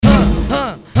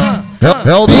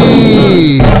É o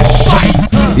bicho.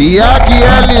 Yago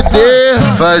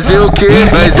LD, fazer o quê?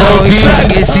 Mas é o bicho.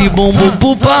 Joga esse bumbum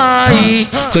pro pai,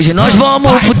 que hoje nós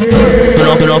vamos fuder.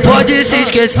 Tu não pode se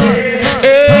esquecer.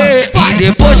 E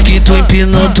depois que tu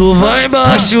empinou, tu vai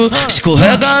embaixo.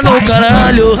 Escorrega no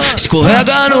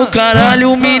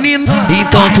caralho, menino.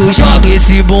 Então tu joga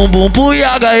esse bumbum pro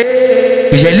Yago.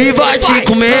 Hoje ele vai te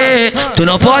comer, tu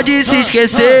não pode se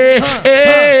esquecer.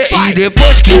 E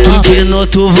depois que tu empinou,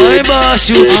 tu vai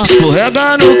embaixo.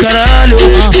 Escorrega no caralho,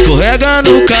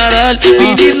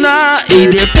 menina. E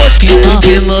depois que tu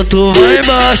empinou, tu vai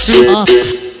embaixo.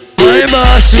 Vai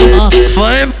embaixo,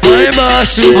 vai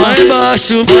embaixo, vai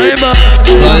embaixo, vai embaixo.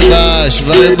 Vai embaixo,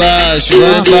 vai embaixo,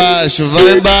 vai embaixo,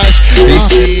 vai embaixo. Em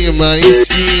cima, em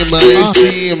cima, em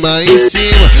cima, em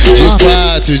cima. De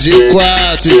quatro, de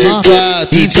quatro, de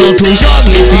quatro. Então tu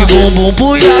joga esse bumbum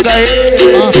pro Yago.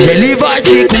 Hoje ele vai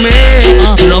te comer,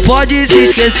 tu não pode se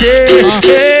esquecer.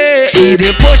 E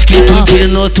depois que tu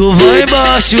empinou, tu vai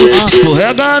embaixo.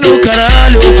 Escorrega no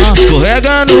caralho,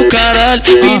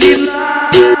 menina.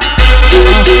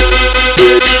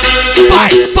 Vai,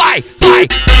 vai, vai.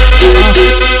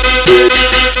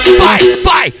 Vai,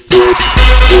 vai.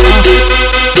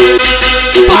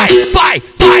 Vai, vai,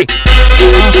 vai.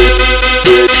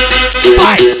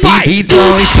 Vai, vai.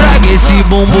 Então esfrega esse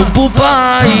bumbum pro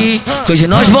pai, que hoje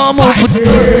nós vamos fuder.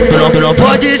 Tu não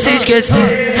pode se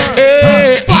esquecer.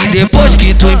 E depois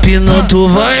que tu empinou, tu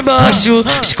vai embaixo.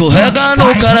 Escorrega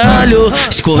no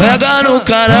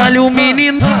caralho,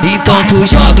 menino. Então tu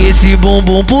joga esse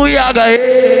bumbum pro Yago.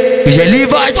 Hoje ele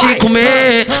vai te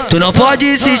comer, tu não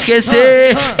pode se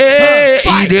esquecer.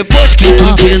 E depois que tu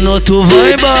empinou, tu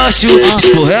vai embaixo.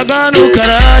 Escorrega no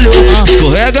caralho,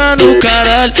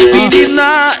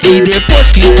 menina. E depois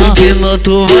que tu empinou,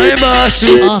 tu vai embaixo.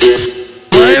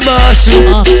 Vai embaixo,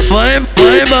 vai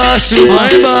embaixo,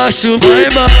 vai embaixo, vai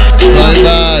embaixo. Vai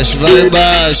embaixo, vai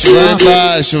embaixo, vai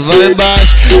embaixo, vai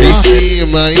embaixo. Em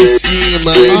cima, em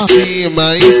cima, em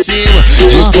cima, em cima.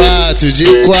 De quatro, de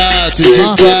quatro, de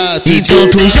quatro. Então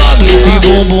tu joga esse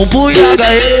bumbum pro Yago.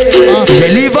 Hoje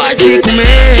ele vai te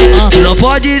comer, tu não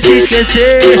pode se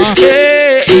esquecer.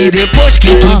 E depois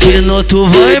que tu empinou, tu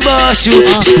vai embaixo.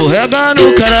 Escorrega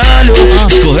no caralho,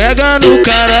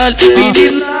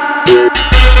 menina.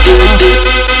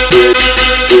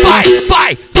 Vai,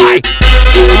 vai, vai.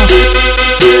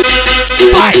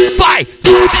 Vai, vai.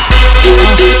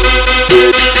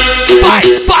 Vai,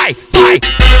 vai, vai.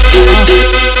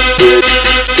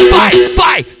 Vai, vai.